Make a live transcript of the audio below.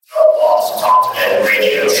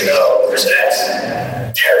Radio presents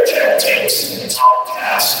Err Check Tape's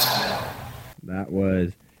podcast. That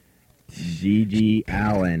was G.G.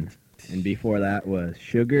 Allen. And before that was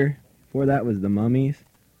Sugar. Before that was The Mummies.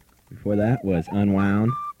 Before that was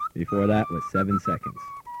Unwound. Before that was 7 Seconds.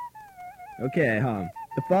 Okay,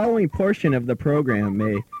 the following portion of the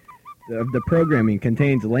programming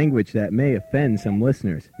contains language that may offend some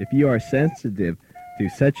listeners. If you are sensitive to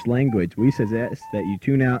such language, we suggest that you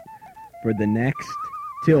tune out for the next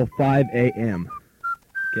till 5 a.m.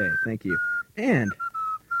 Okay, thank you. And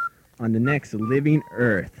on the next Living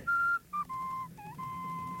Earth.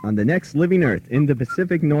 On the next Living Earth, in the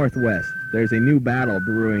Pacific Northwest, there's a new battle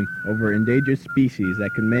brewing over endangered species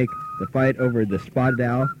that can make the fight over the spotted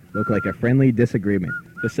owl look like a friendly disagreement.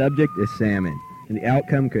 The subject is salmon, and the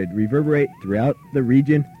outcome could reverberate throughout the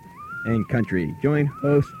region and country. Join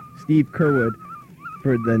host Steve Kerwood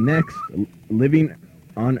for the next Living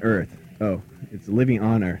on Earth. Oh, it's Living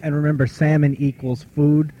on Earth. And remember, salmon equals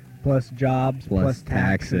food plus jobs plus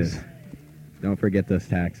taxes. Don't forget those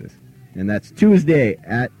taxes. And that's Tuesday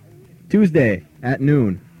at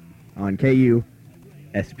noon on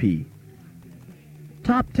KUSP.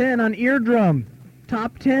 Top 10 on Eardrum.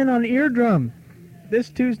 Top 10 on Eardrum. This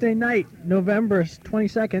Tuesday night, November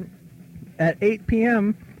 22nd at 8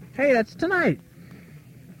 p.m. Hey, that's tonight.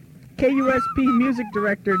 KUSP music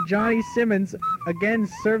director Johnny Simmons again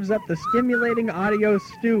serves up the stimulating audio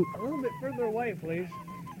stew. A little bit further away, please.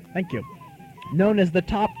 Thank you. Known as the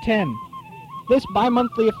Top 10. This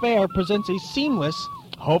bi-monthly affair presents a seamless,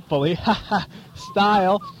 hopefully,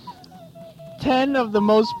 style, 10 of the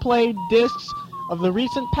most played discs of the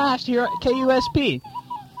recent past here at KUSP.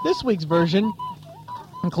 This week's version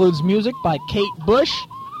includes music by Kate Bush,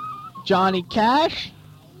 Johnny Cash,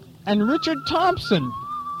 and Richard Thompson.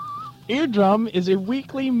 Eardrum is a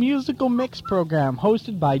weekly musical mix program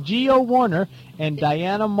hosted by Gio Warner and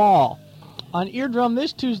Diana Mall. On Eardrum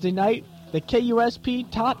this Tuesday night, the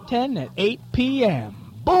KUSP Top 10 at 8 p.m.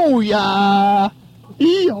 Booyah!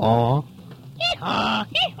 Hee-haw! Hee-haw!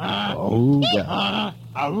 Hee-haw! Ooga.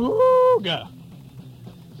 Ooga!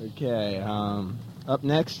 Okay, up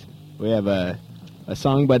next, we have a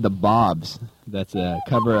song by the Bobs. That's a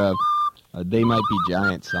cover of a They Might Be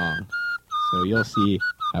Giant song. So you'll see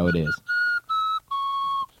how it is.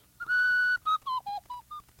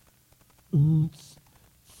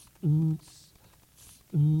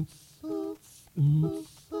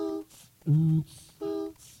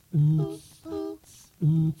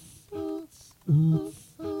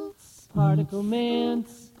 Particle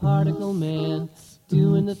man,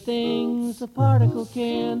 doing the things a particle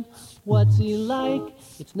can. What's he like?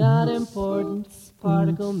 It's not important.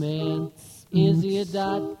 Particle man, is he a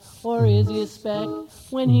dot or is he a speck?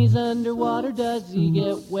 When he's underwater, does he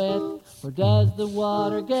get wet? Or does the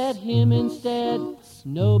water get him instead?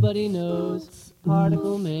 Nobody knows.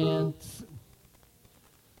 Particle man.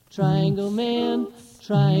 Triangle man,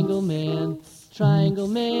 triangle man, triangle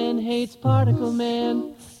man hates particle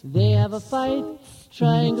man. They have a fight,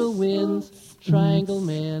 triangle wins, triangle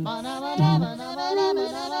man.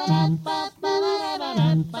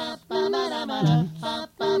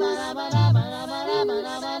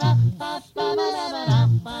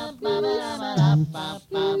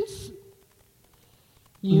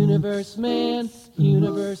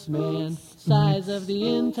 Universe man, size of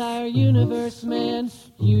the entire universe man,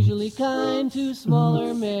 usually kind to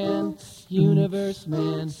smaller man. Universe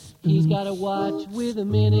man, he's got a watch with a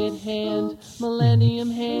minute hand,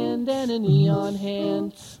 millennium hand and an eon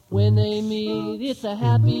hand. When they meet, it's a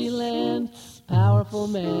happy land. Powerful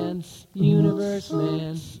man, universe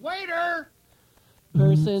man. Waiter!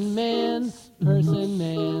 Person man,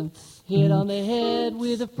 hit on the head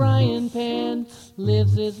with a frying pan,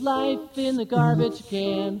 lives his life in the garbage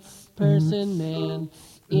can. Person man,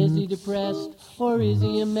 is he depressed or is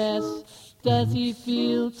he a mess? Does he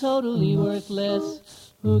feel totally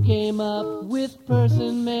worthless? Who came up with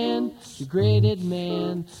person man? Degraded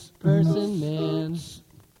man, person man.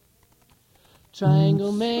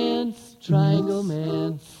 Triangle man, triangle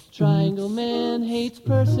man, triangle man hates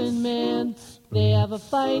person man. They have a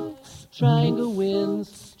fight, triangle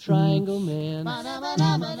wins, triangle man.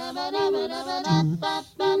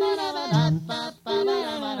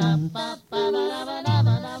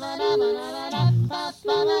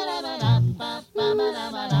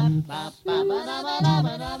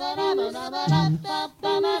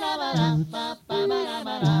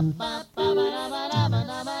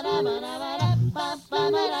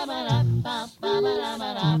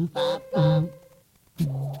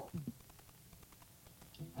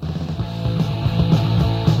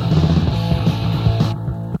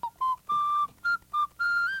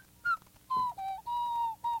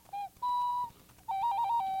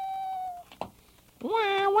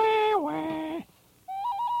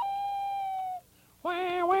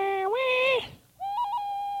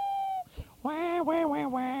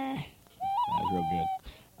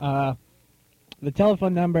 The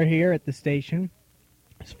telephone number here at the station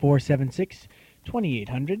is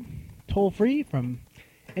 476-2800. Toll free from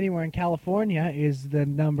anywhere in California is the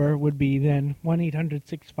number would be then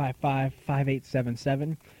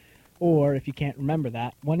 1-800-655-5877. Or if you can't remember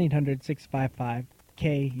that,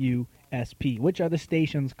 1-800-655-KUSP, which are the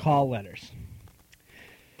station's call letters.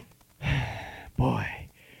 Boy.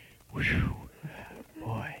 Whew.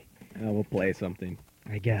 Boy. We'll play something.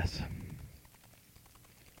 I guess.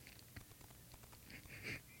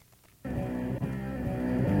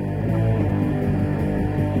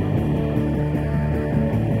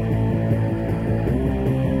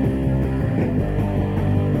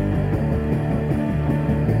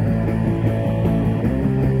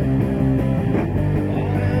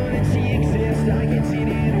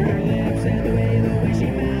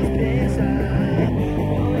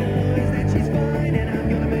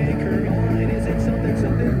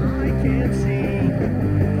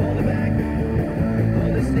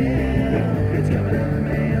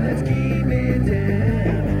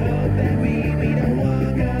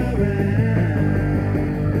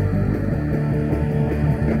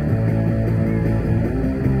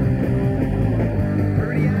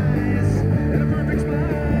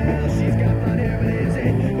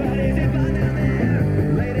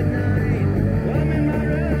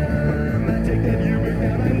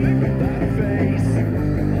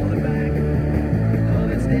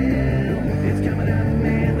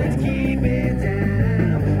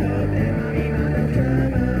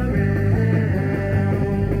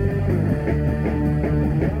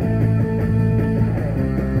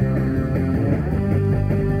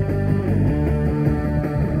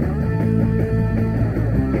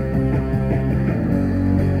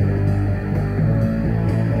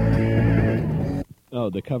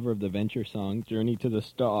 The cover of the Venture song, Journey to the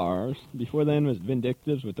Stars. Before then was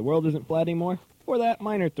Vindictives with The World Isn't Flat Anymore. Before that,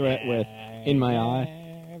 Minor Threat with In My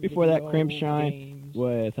Eye. Before that, Crimpshine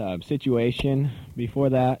with Situation. Before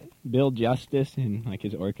that, Bill Justice and like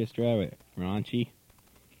his orchestra with Raunchy.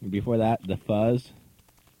 Before that, The Fuzz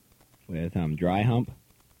with Dry Hump.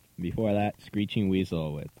 Before that, Screeching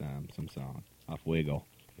Weasel with some song off Wiggle.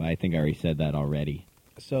 But I think I already said that already.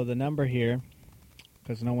 So the number here,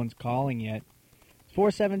 because no one's calling yet,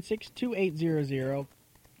 476-2800.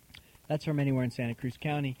 That's from anywhere in Santa Cruz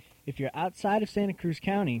County. If you're outside of Santa Cruz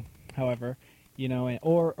County, however, you know,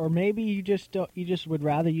 or maybe you just would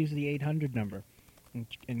rather use the 800 number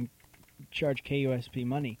and charge KUSP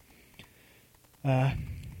money. The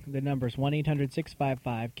number is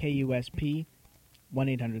 1-800-655-KUSP,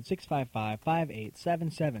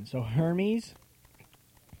 1-800-655-5877. So Hermes,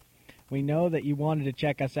 we know that you wanted to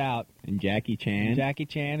check us out. And Jackie Chan. Jackie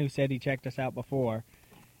Chan, who said he checked us out before.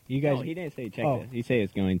 You guys. No, he didn't say check us. He said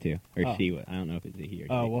he's going to. Or she would. I don't know if it's a he or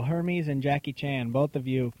she. Oh, well, Hermes and Jackie Chan, both of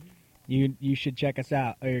you, you should check us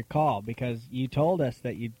out, or call, because you told us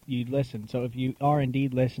that you'd listen. So if you are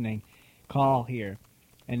indeed listening, call here.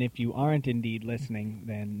 And if you aren't indeed listening,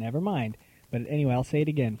 then never mind. But anyway, I'll say it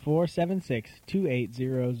again,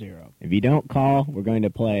 476-2800. If you don't call, we're going to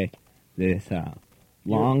play this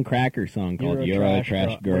long cracker song called Euro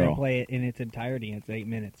Trash Girl. We're going to play it in its entirety. It's 8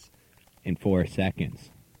 minutes. In 4 seconds.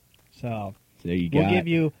 So we'll give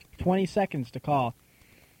you 20 seconds to call.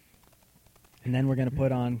 And then we're going to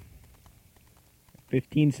put on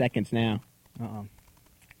 15 seconds now.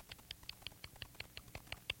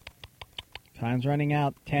 Time's running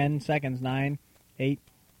out. 10 seconds. 9, 8,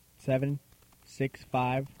 7, 6,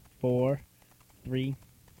 5, 4, 3,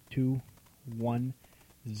 2, 1,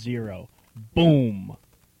 0. Boom.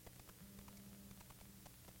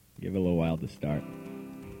 Give it a little while to start.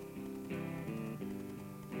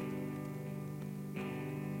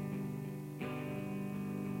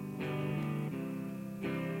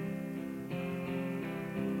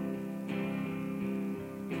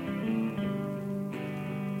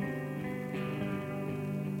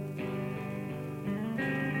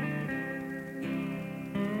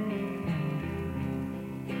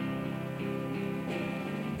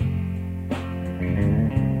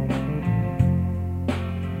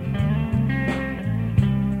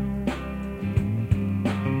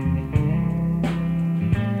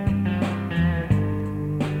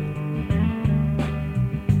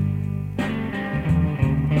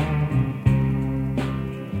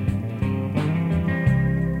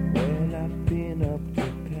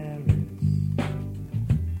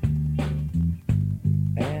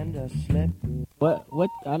 What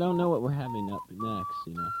I don't know what we're having up next,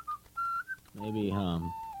 you know. Maybe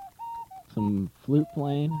some flute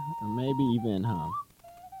playing, or maybe even I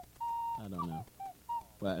don't know.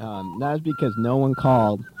 But that's because no one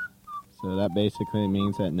called, so that basically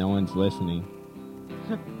means that no one's listening.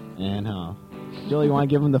 And Joel, you want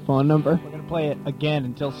to give him the phone number? We're going to play it again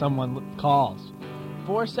until someone calls.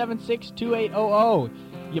 476-2800.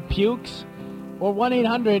 You pukes. Or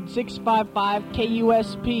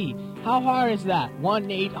 1-800-655-KUSP. How hard is that?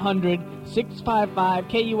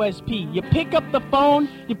 1-800-655-KUSP. You pick up the phone,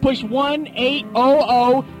 you push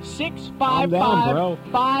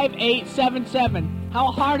 1-800-655-5877.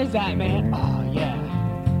 How hard is that, man? Oh, yeah.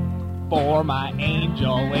 For my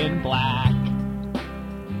angel in black.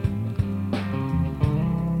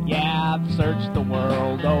 Yeah, I've searched the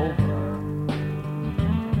world over.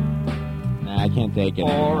 Nah, I can't take it.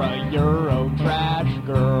 For a Euro trash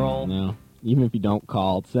girl. No. Even if you don't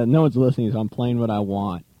call, it said no one's listening, so I'm playing what I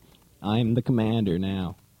want. I'm the commander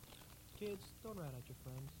now. Kids, don't rat at your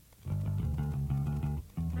friends.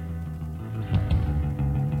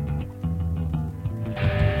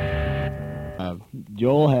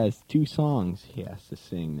 Joel has 2 songs he has to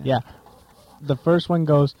sing now. Yeah. The first one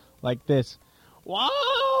goes like this. Whoa,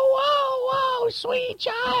 whoa, whoa, sweet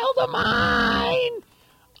child of mine.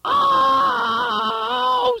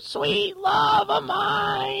 Oh, sweet love of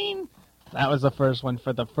mine. That was the first one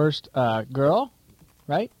for the first girl,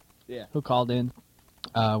 right? Yeah. Who called in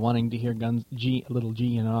wanting to hear guns, little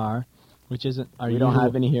G and R, which isn't our usual. We don't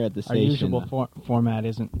have any here at the station. Our usual format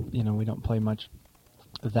isn't, we don't play much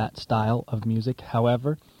of that style of music.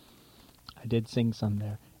 However, I did sing some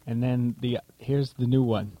there. And then here's the new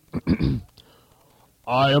one.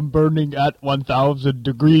 I am burning at 1,000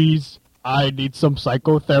 degrees. I need some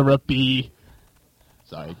psychotherapy.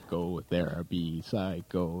 Psychotherapy.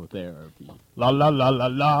 La la la la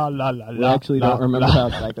la la la. We actually don't remember how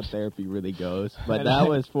psychotherapy really goes, but that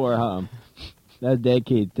was for that was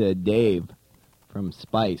dedicated to Dave from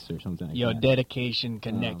Spice or something like Your that. dedication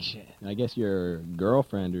connection. I guess your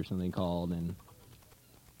girlfriend or something called and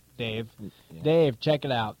Dave. Yeah. Dave, check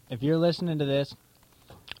it out. If you're listening to this,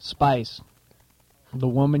 Spice, the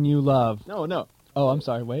woman you love. No. Oh, I'm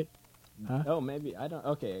sorry. Wait. Huh? Oh, maybe I don't.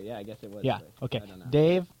 Okay, yeah, I guess it was. Yeah. Spice. Okay. I don't know.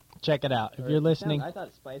 Dave, check it out. If you're listening. I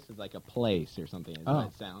thought Spice was like a place or something. It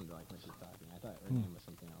might sound like when she's talking. I thought her name was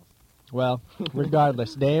something else. Well,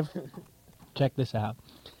 regardless, Dave, check this out.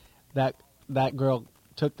 That girl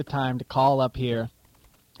took the time to call up here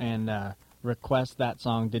and request that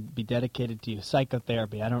song to be dedicated to you.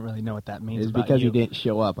 Psychotherapy. I don't really know what that means. It's about because you. you didn't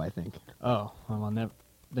show up, I think. Oh, well, never.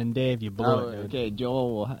 Then Dave, you blew it, dude. Okay,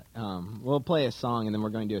 Joel, we'll play a song and then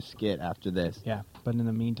we're going to do a skit after this. Yeah, but in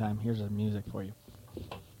the meantime, here's the music for you.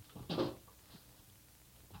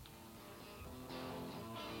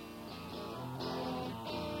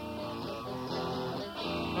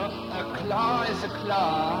 A claw is a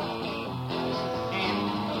claw,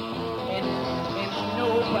 and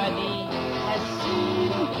nobody has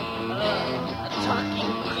seen a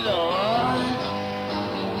talking claw.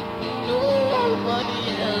 Nobody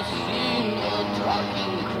has seen a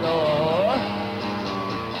talking claw.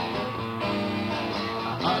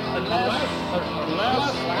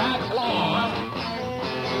 Unless that claw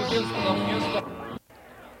is the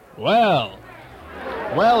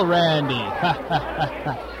Well, Randy.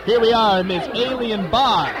 Here we are in this alien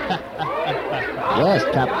bar. Yes,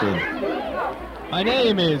 Captain. My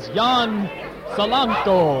name is Jan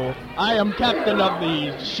Salanko. I am captain of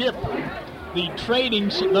the ship, the trading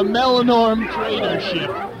ship, the Melanorm trader ship.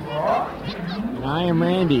 And I am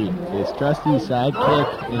Randy, his trusty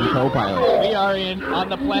sidekick and co-pilot. We are on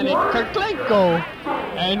the planet Kirklenko,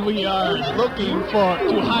 and we are looking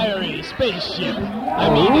to hire a spaceship.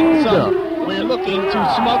 We're looking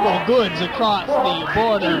to smuggle goods across the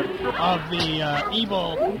border of the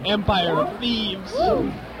evil empire of thieves. Well,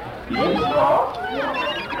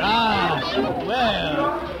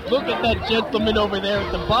 look at that gentleman over there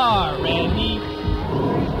at the bar, Randy.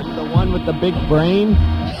 The one with the big brain?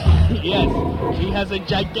 Yes, he has a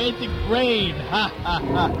gigantic brain. Ha ha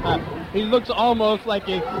ha ha. He looks almost like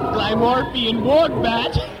a Glimorphian ward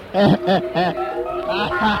bat.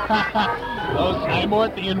 Those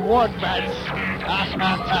Glimorphian ward bats.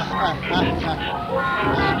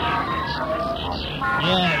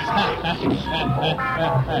 Yes.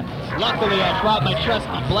 Luckily, I brought my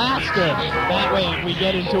trusty blaster. That way, if we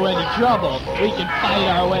get into any trouble, we can fight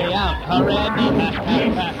our way out. Huh, Randy?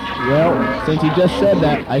 Well, since you just said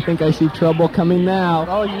that, I think I see trouble coming now.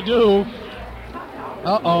 Oh, you do?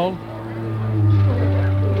 Uh-oh.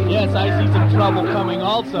 Yes, I see some trouble coming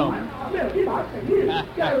also.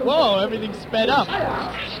 Whoa, everything's sped up.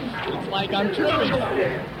 It's like I'm tripping.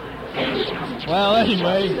 Well,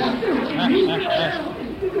 anyway.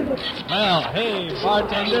 Well, hey,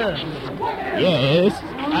 bartender. Yes?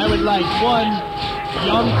 I would like one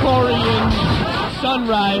Yonkorian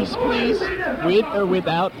sunrise, please. With or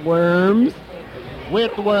without worms?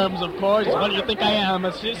 With worms, of course. What do you think I am,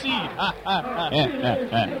 a sissy?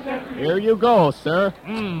 Here you go, sir.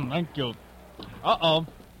 Thank you. Uh-oh.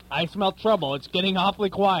 I smell trouble. It's getting awfully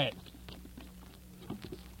quiet.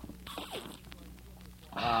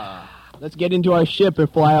 Let's get into our ship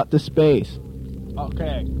and fly out to space.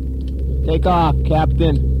 Okay. Take off,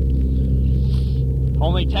 Captain.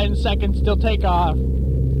 Only 10 seconds till takeoff.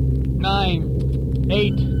 9,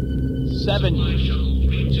 8, 7.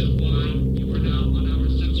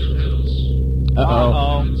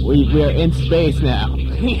 Uh-oh. We are in space now.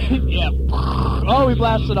 Yeah. Oh, we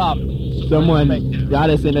blasted off. Someone got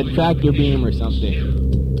us in a tractor beam or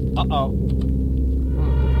something. Uh-oh.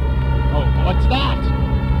 Oh, what's that?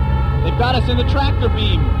 They've got us in the tractor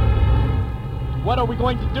beam. What are we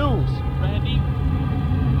going to do, Randy?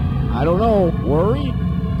 I don't know. Worry?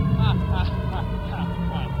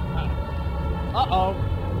 Uh-oh.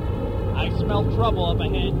 I smell trouble up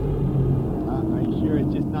ahead. Are you sure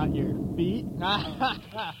it's just not your feet?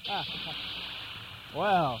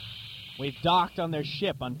 Well, we've docked on their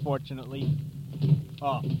ship, unfortunately.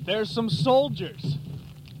 Oh, there's some soldiers.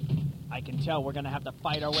 I can tell we're going to have to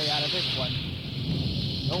fight our way out of this one.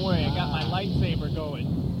 Don't worry, I got my lightsaber going.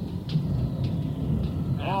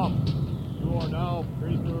 You are now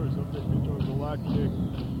prisoners of the intergalactic.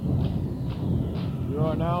 You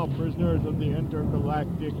are now prisoners of the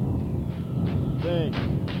intergalactic thing.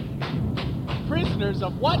 Prisoners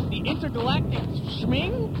of what? The intergalactic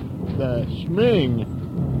schming? The schming.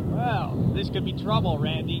 Well, this could be trouble,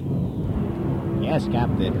 Randy. Yes,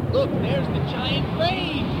 Captain. Look, there's the giant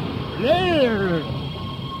brain. There!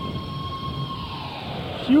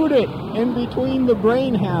 Shoot it in between the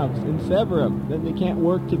brain halves and sever them. Then they can't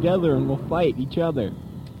work together and will fight each other.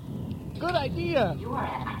 Good idea. You are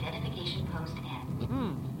at identification post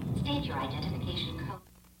N. State your identification code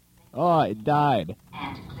Oh, it died.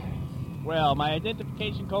 and clearance. Well, my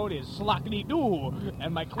identification code is Slockity-Doo,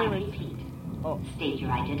 and my I clearance... repeat. Oh. State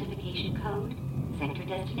your identification code, sector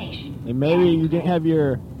destination. And maybe you didn't have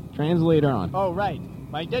your translator on. Oh, right.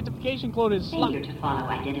 My identification code is Failure to follow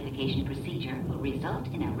identification procedure will result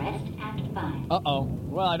in arrest and fine. Uh-oh.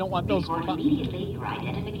 Well, I don't want those... Report immediately your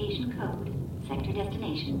identification code, sector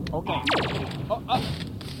destination. Okay. and clearance. Oh,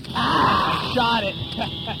 I shot it.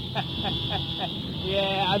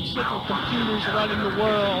 Yeah, I'm sick of computers running the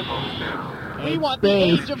world. We want the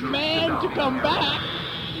space. age of man to come back.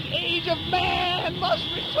 The age of man must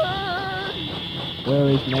return. Where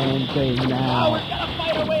is man saying Oh, now? we've got to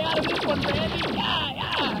fight our way out of this one, Randy.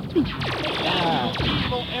 Yeah. Take that, you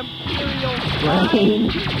evil imperial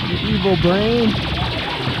Brain? swine. The evil brain?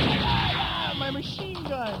 Yeah, my machine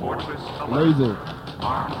gun. Fortress Laser.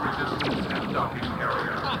 Armed resistance and docking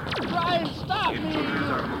area. Try and stop me, Intruders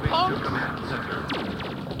are moving to punk. command center.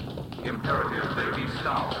 Imperative they be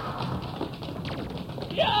stopped.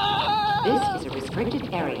 Yeah. This is a restricted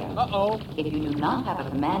area. Uh-oh. If you do not have a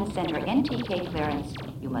command center NTK clearance,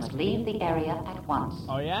 you must leave the area at once.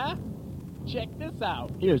 Oh, yeah? Check this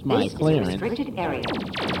out. Here's my This is a clearance. restricted area. Try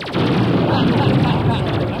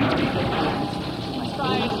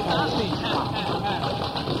and stop me.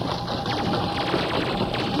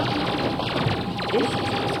 This is a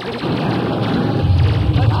restricted area. Let's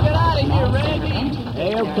get out of here, Randy.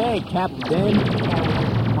 Hey, okay, Captain.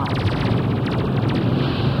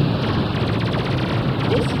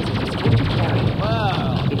 This is a restricted area.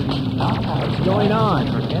 Wow. If you do not have What's going on?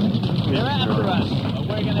 They're after us, but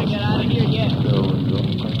we're gonna get out of here yet.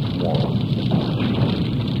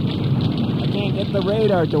 I can't get the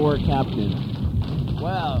radar to work, Captain.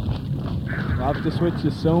 Well, I'll have to switch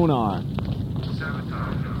the sonar.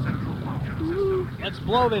 Sabotage of central functions. let's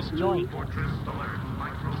blow this joint. Fortress alert.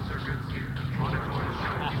 Microcircuits. Monitoring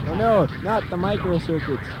shut. Oh no, not the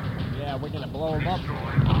microcircuits. Yeah, we're gonna blow them up. Destroy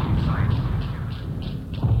on site.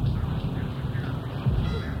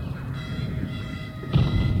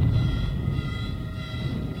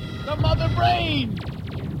 The mother brain!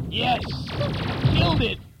 Yes! Killed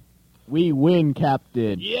it! We win,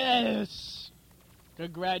 Captain. Yes!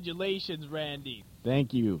 Congratulations, Randy.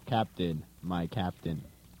 Thank you, Captain. My captain.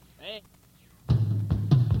 Hey.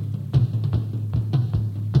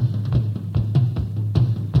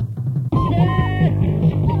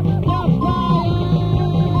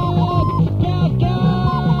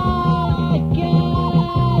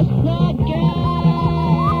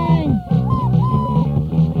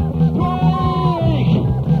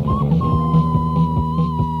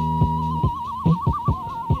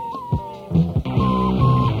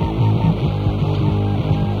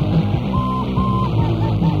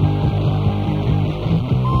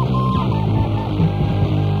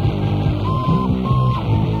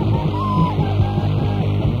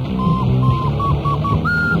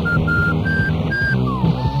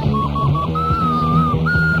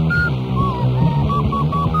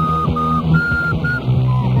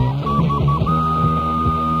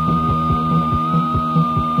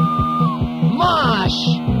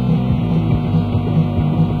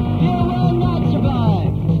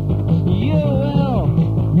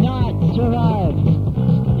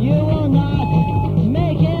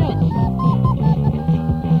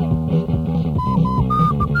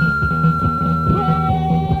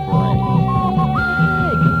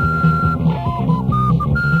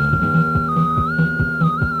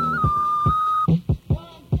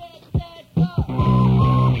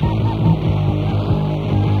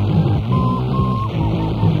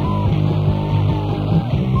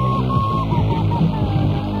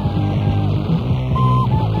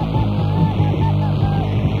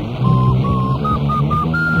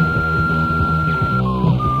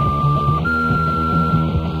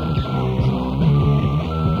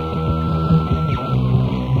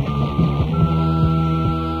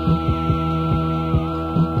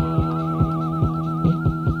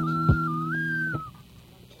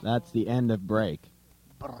 That's the end of break.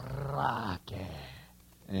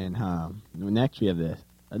 And next we have a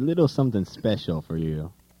little something special for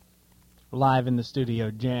you. Live in the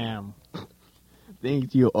studio jam.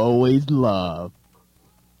 Things you always love.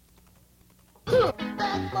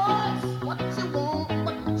 Bad boys, what you want,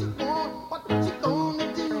 what you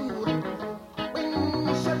gonna do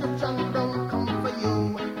when Sugar John don't come for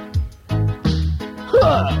you?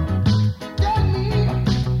 Tell me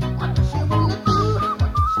what you gonna do,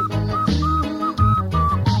 Yeah.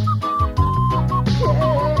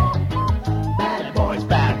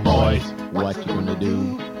 Bad boys, What you gonna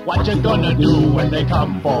do? what you gonna do when they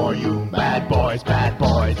come for you? Bad boys,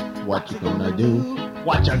 What you gonna do?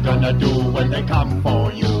 what you gonna do when they come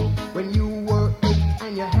for you? When you were 8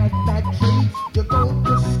 and you had bad traits, you go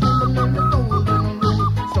to school and learn the golden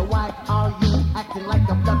rule. So why are you acting like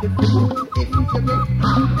a bloody fool? If you get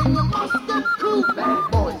hot, then you must get cool.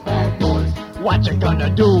 Bad boys, What you gonna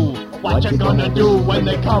do? What you gonna do when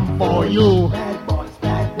they come for you? bad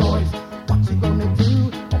boys, what you gonna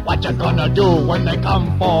do? What you gonna do when they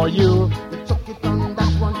come for you? You chuck it on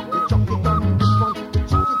that one, you chuck it on this one, you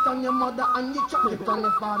chuck it on your mother and you chuck it on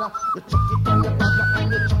your father, you chuck it on your brother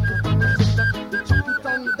and you chuck it on your sister, you chuck it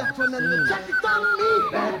on that one and you chuck it on me.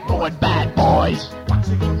 Bad boys, What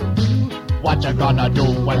you gonna do? what you gonna do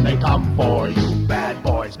when they come for you? Bad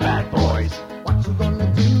boys, What you gonna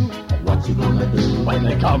do? What you gonna do? when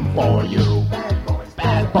they come for you?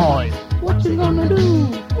 Bad boys, What you gonna do?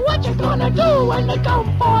 what you gonna do when they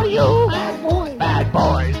come for you? Bad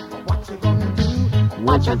boys, What you gonna do?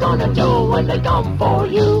 what you gonna do when they come for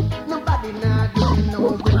you? Nobody now doing no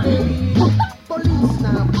break. Police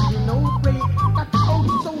now doing no break. That old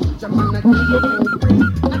soldier man a doing no break.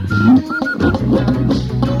 That even now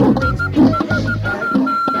doing no break. Bad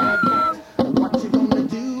boys, what you gonna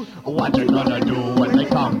do? What you gonna do when they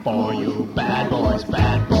come for you? Bad boys,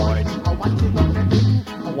 What you gonna do?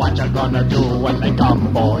 what you gonna do when they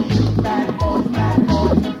come for you? Bad boys,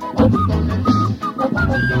 what you gonna do? What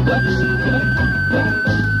you gonna do?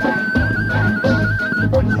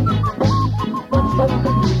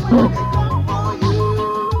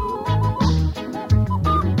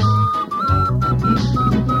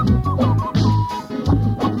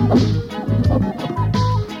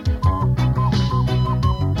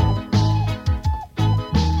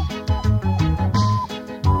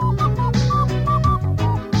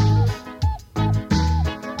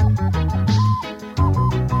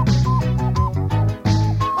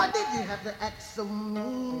 Why did you have to act so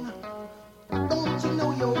mean? Don't you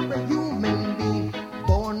know you're a human being?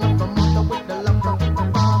 Born of a mother with the love of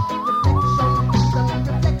a father, protection, and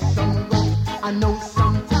reflection go. I know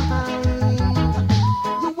sometimes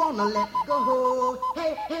you wanna let go.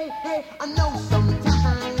 Hey, hey, hey, I know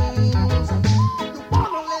sometimes you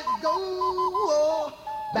wanna let go.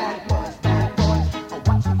 Bad boys,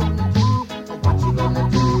 what you gonna do? What you gonna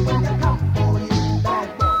do when they come for you? Bad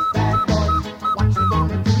boys, what you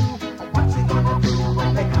gonna do? What you gonna do when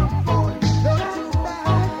they come for you? You're too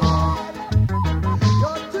bad.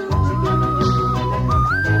 You're too bad.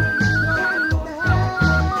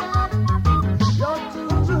 You're too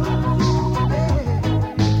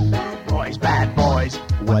bad. Bad boys,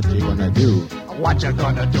 What you gonna do? what you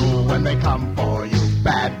gonna do when they come for you?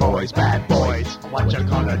 Bad boys, what you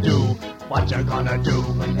gonna do? What you gonna do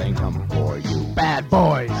When they come for you. Bad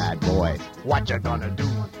boys, Bad boys. what you gonna do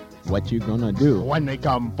What you gonna do? when they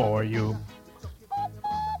come for you?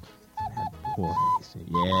 Boys.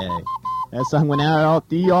 Yeah. That song went out all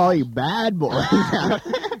to all you bad boys.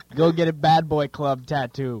 Go get a bad boy club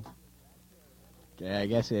tattoo. Okay, I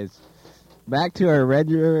guess it's back to our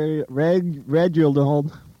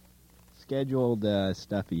scheduled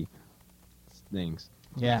stuffy things.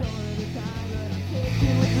 Yeah.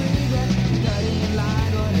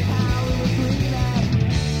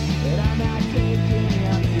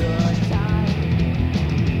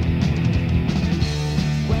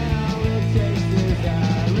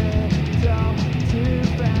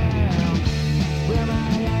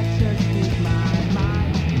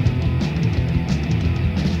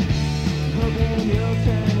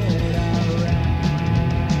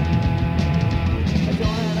 I don't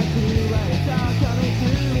have a clue, but it's all coming to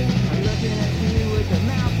me.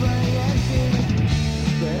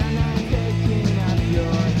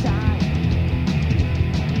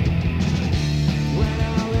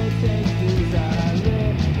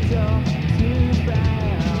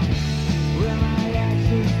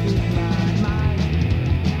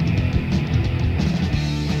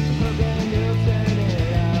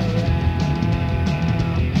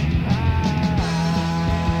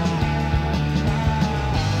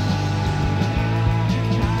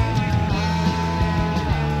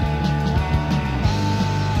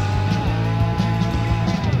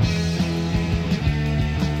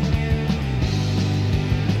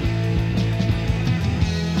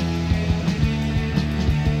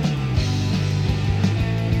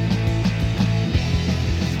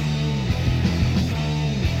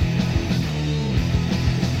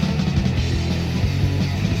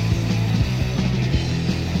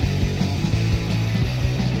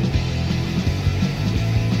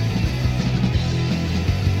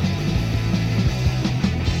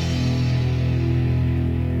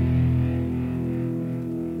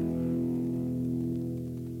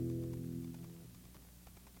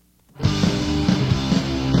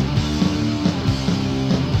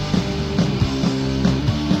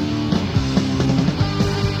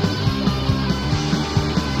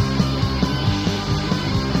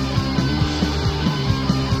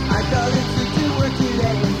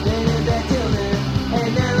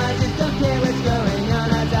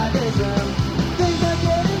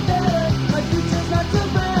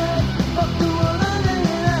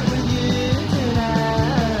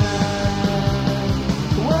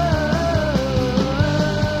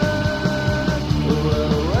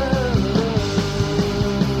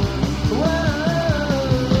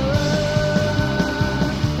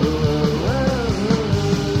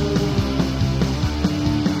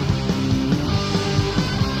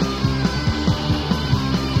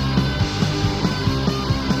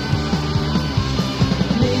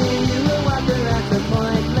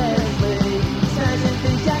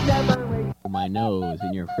 my nose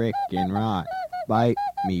in your frickin' rock. Bite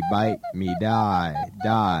me, die,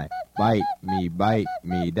 die. Bite me,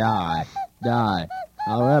 die, die.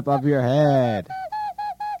 I'll rip off your head.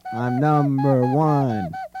 I'm number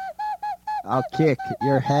one. I'll kick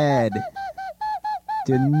your head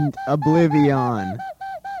to oblivion.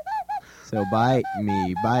 So bite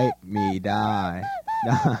me, die,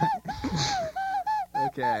 die.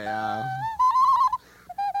 Okay,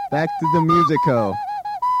 back to the musico.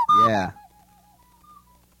 Yeah.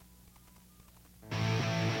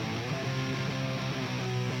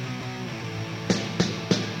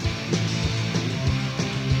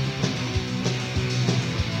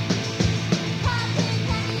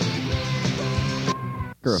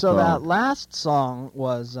 So that last song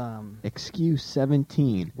was Excuse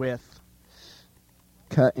 17 with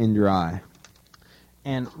Cut and Dry.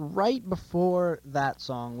 And right before that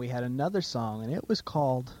song, we had another song, and it was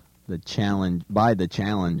called The Challenge by the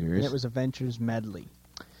Challengers. And it was Adventures Medley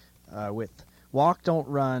with Walk Don't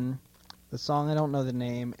Run, the song I don't know the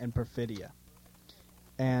name, and Perfidia.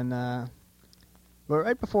 And but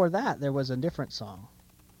right before that, there was a different song.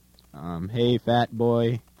 Hey Fat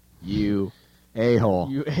Boy, you a-hole.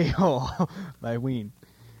 You a-hole by Ween.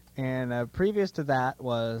 And previous to that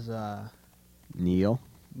was Neil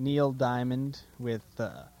Diamond with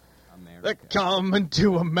They're Coming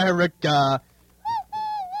to America.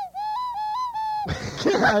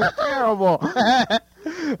 Terrible.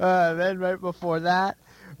 Then right before that,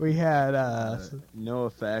 we had No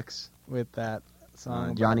Effects with that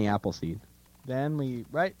song. Johnny Appleseed. Then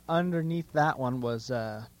right underneath that one was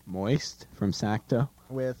Moist from Sacto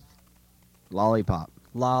with Lollipop.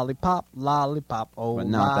 Lollipop, oh, but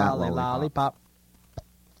not that lollipop.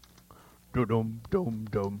 Dum dum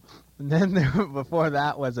dum. And then before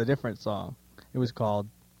that was a different song. It was called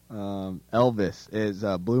Elvis is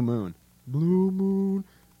Blue Moon. Blue Moon.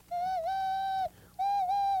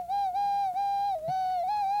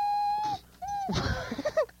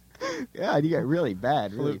 Yeah, you got really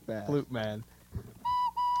bad, really fast. Flute man.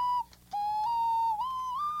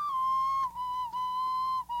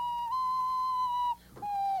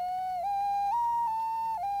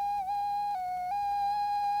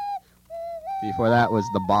 Before that was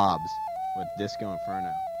the Bobs with Disco Inferno.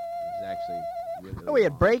 It was actually really we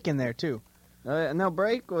had Break in there too. No,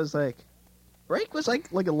 Break was like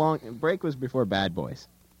a long. Break was before Bad Boys.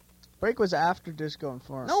 Break was after Disco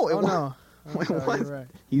Inferno. No, it wasn't. No. It sorry, was. you're right.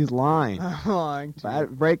 He's lying. I'm lying too.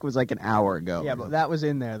 Break was like an hour ago. Yeah, but that was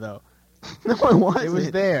in there though. No, it wasn't. It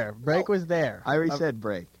was there. Break was there. I already said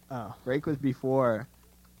Break. Oh. Break was before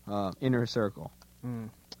Inner Circle.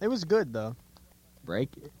 It was good though.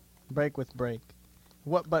 Break with Break.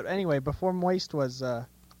 What? But anyway, before Moist was what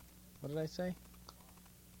did I say?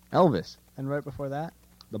 Elvis. And right before that,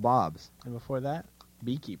 the Bobs. And before that,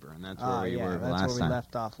 Beekeeper, and that's where we were that's last where we time.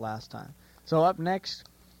 left off last time. So up next,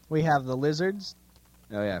 we have the Lizards.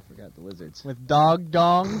 Oh yeah, I forgot the Lizards. With Dog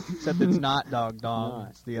Dong, except it's not Dog Dong.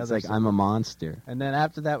 It's the other. It's like song. I'm a Monster. And then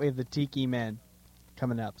after that, we have the Tiki Men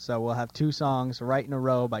coming up. So we'll have two songs right in a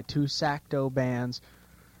row by two Sacto bands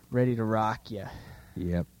ready to rock you.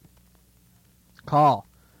 Yep. Call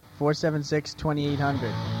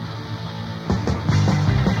 476-2800.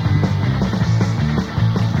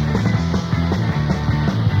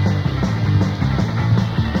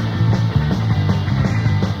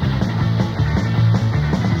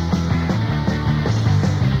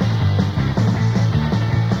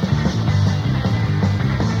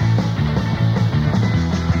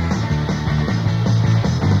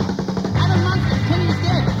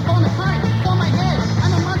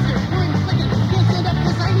 I'm a monster, wearing flicking, can't stand up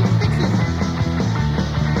because I need fixes.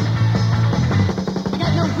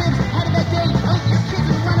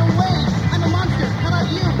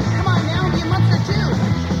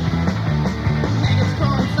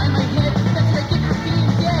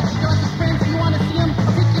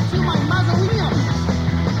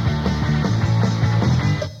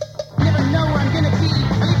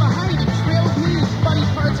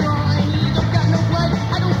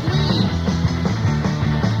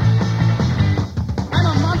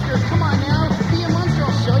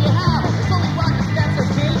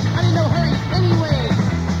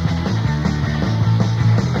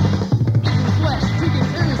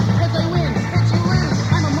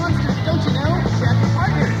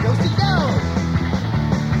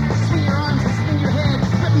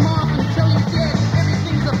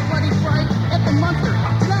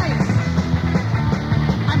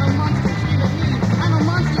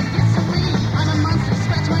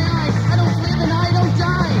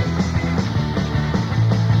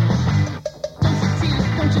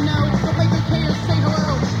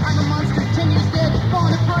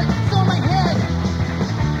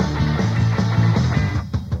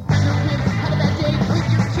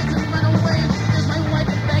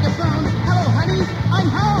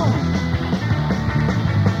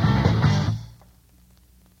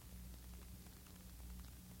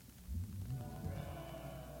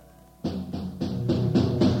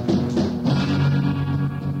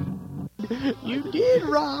 You did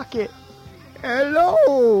rock it.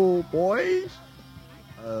 Hello, boys.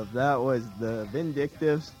 That was the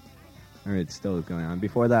Vindictives. Or it's still going on.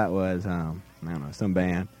 Before that was, I don't know, some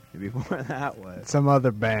band. And before that was Some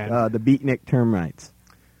other band. the Beatnik Termites.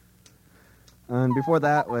 And before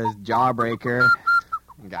that was Jawbreaker.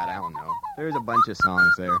 God, I don't know. There's a bunch of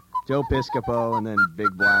songs there. Joe Piscopo and then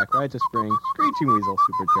Big Black, Rites of Spring, Screeching Weasel,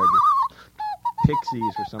 Supercharger,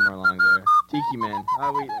 Pixies were somewhere along there, Tiki Men,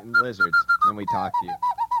 and Lizards. Then we talk to you.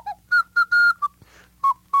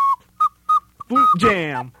 Flute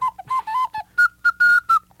Jam.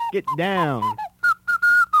 Get down.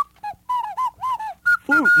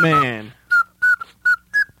 Flute Man.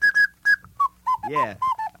 Yeah,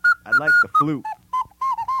 I'd like the flute.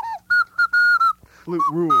 Flute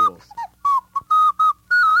rules.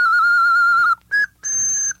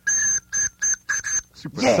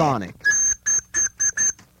 Supersonic.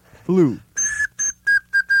 Flute.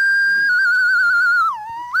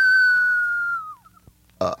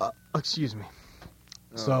 Excuse me.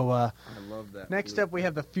 So, I love that. next flute. up we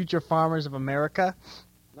have the Future Farmers of America,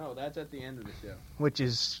 No, that's at the end of the show. which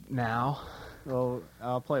is now. Well,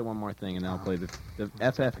 I'll play one more thing, and then I'll play the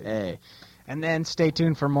FFA. And then stay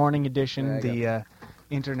tuned for Morning Edition, Yeah,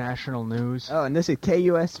 the international news. Oh, and this is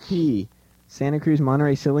KUSP, Santa Cruz,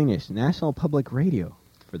 Monterey, Salinas, National Public Radio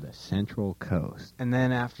for the Central Coast. And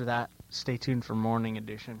then after that, stay tuned for Morning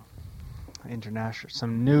Edition, international,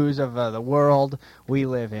 some news of the world we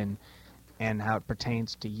live in and how it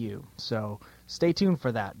pertains to you. So stay tuned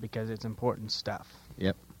for that because it's important stuff.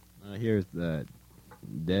 Yep. Here's the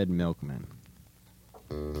Dead Milkman.